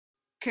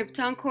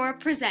Krypton Core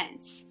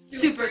presents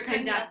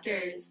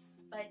Superconductors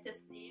by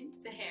Tasneem,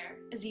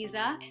 Seher,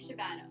 Aziza, and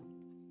Shabano.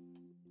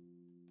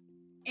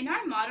 In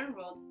our modern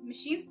world,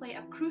 machines play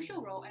a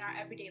crucial role in our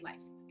everyday life.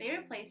 They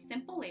replace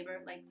simple labor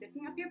like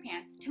zipping up your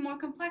pants to more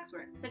complex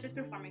work such as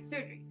performing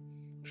surgeries.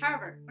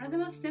 However, one of the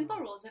most simple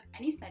rules of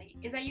any study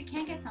is that you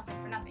can't get something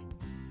for nothing.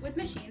 With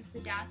machines, the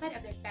downside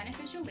of their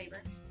beneficial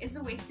labor is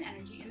the wasted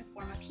energy in the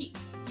form of heat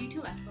due to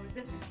electrical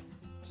resistance.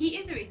 Heat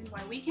is the reason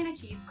why we can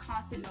achieve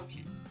constant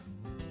motion.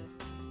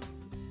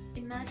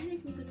 Imagine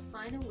if we could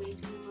find a way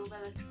to remove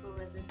electrical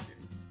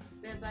resistance,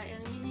 thereby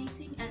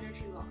eliminating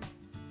energy loss.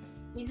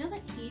 We know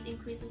that heat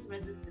increases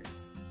resistance,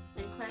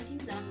 and cranking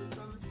down the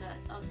thermostat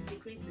ought to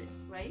decrease it,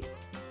 right?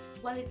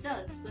 Well, it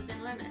does,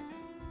 within limits.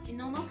 In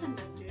normal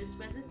conductors,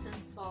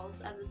 resistance falls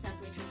as the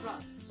temperature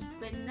drops,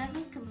 but it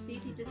never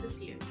completely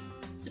disappears.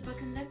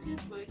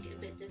 Superconductors work a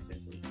bit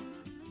differently.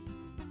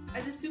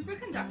 As a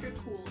superconductor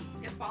cools,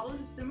 it follows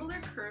a similar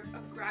curve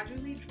of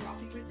gradually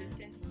dropping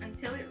resistance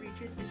until it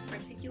reaches its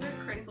particular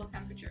critical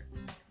temperature.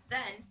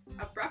 Then,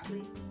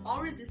 abruptly,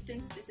 all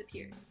resistance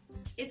disappears.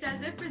 It's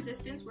as if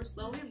resistance were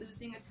slowly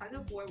losing a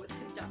tug-of-war with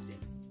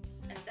conductance,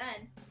 and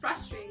then,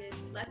 frustrated,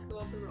 lets go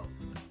of the rope.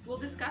 We'll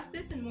discuss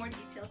this in more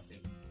detail soon.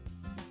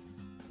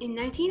 In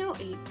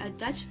 1908, a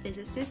Dutch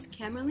physicist,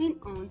 Camerlijn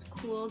Oens,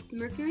 cooled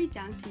mercury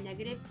down to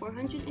negative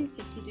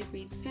 450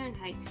 degrees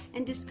Fahrenheit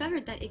and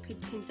discovered that it could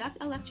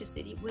conduct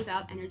electricity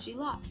without energy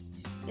loss.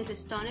 This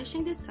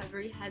astonishing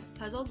discovery has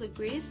puzzled the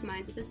greatest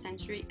minds of the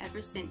century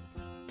ever since.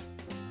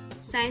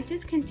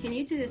 Scientists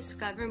continue to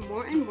discover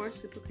more and more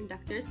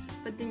superconductors,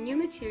 but the new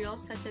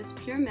materials such as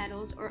pure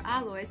metals or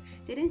alloys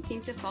didn't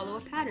seem to follow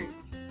a pattern.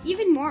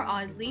 Even more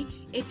oddly,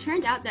 it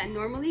turned out that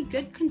normally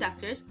good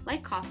conductors,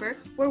 like copper,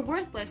 were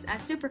worthless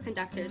as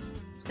superconductors.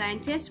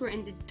 Scientists were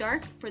in the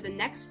dark for the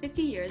next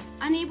 50 years,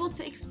 unable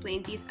to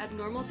explain these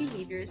abnormal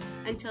behaviors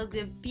until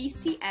the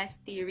BCS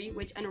theory,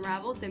 which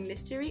unraveled the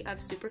mystery of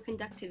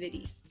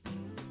superconductivity.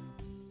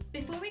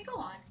 Before we go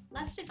on,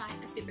 let's define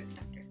a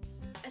superconductor.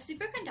 A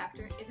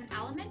superconductor is an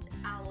element,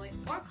 alloy,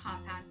 or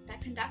compound that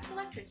conducts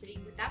electricity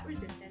without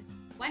resistance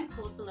when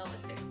cooled below a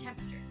certain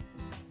temperature.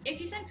 If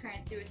you send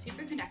current through a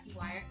superconducting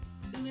wire,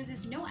 it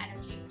loses no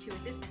energy to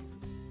resistance.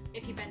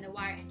 If you bend the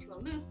wire into a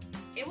loop,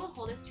 it will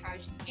hold its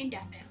charge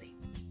indefinitely.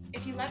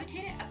 If you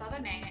levitate it above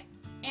a magnet,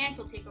 ants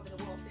will take over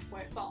the world before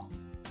it falls.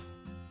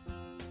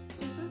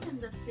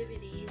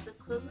 Superconductivity is the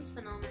closest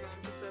phenomenon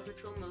to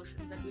perpetual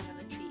motion that we have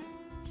achieved.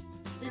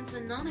 Since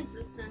a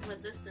non-existent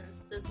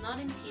resistance does not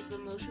impede the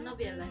motion of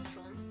the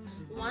electrons,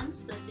 once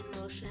set in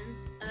motion,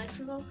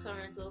 electrical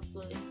current will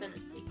flow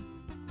infinitely.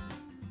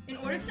 In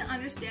order to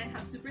understand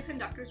how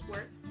superconductors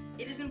work,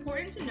 it is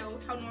important to know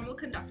how normal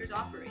conductors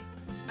operate.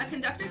 A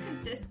conductor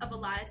consists of a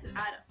lattice of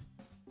atoms.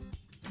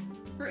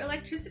 For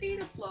electricity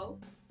to flow,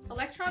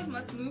 electrons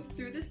must move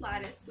through this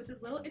lattice with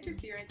as little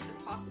interference as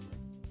possible.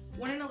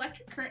 When an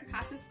electric current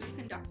passes through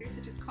conductors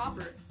such as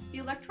copper, the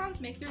electrons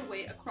make their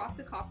way across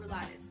the copper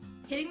lattice,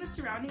 hitting the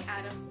surrounding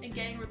atoms and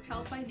getting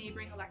repelled by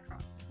neighboring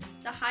electrons.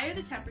 The higher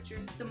the temperature,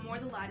 the more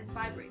the lattice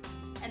vibrates,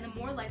 and the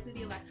more likely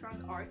the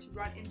electrons are to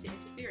run into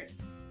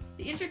interference.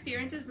 The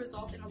interferences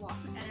result in a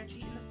loss of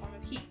energy in the form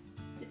of heat.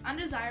 This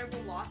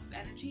undesirable loss of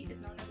energy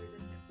is known as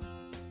resistance.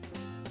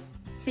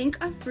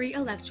 Think of free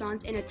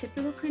electrons in a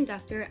typical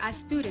conductor as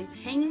students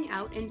hanging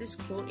out in the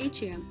school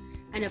atrium.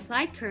 An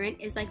applied current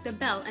is like the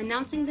bell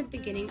announcing the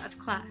beginning of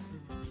class.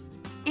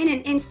 In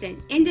an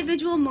instant,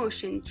 individual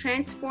motion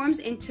transforms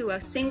into a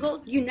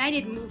single,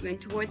 united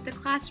movement towards the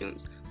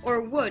classrooms,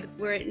 or would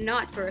were it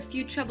not for a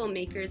few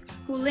troublemakers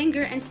who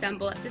linger and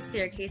stumble at the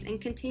staircase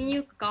and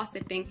continue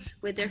gossiping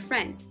with their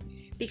friends.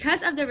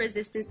 Because of the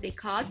resistance they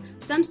cause,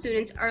 some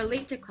students are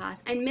late to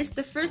class and miss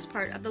the first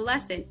part of the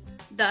lesson.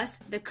 Thus,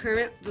 the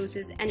current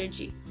loses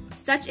energy.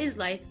 Such is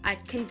life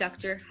at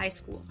Conductor High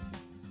School.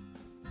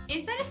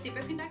 Inside a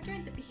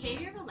superconductor, the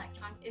behavior of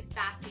electrons is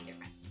vastly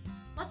different.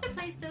 Let's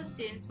replace those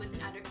students with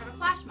an undercover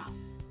flash mob.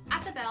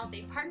 At the bell,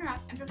 they partner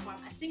up and perform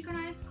a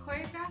synchronized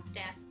choreographed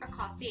dance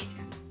across the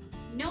atrium.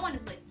 No one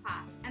is late to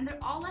class, and they're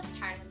all less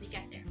tired when they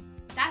get there.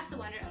 That's the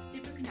wonder of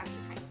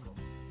Superconductor High School.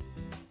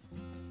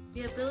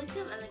 The ability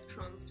of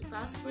electrons to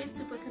pass through a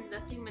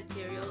superconducting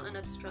material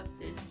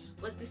unobstructed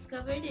was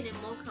discovered in a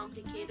more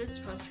complicated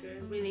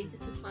structure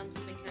related to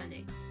quantum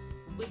mechanics,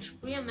 which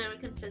three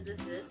American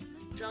physicists,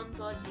 John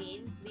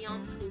Bodine,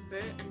 Leon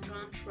Cooper, and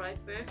John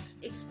Schrieffer,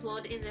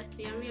 explored in the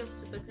theory of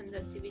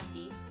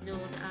superconductivity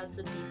known as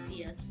the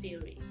BCS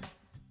theory.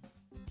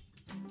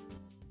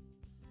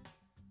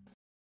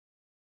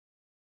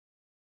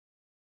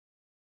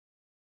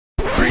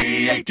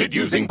 Created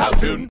using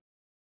Powtoon.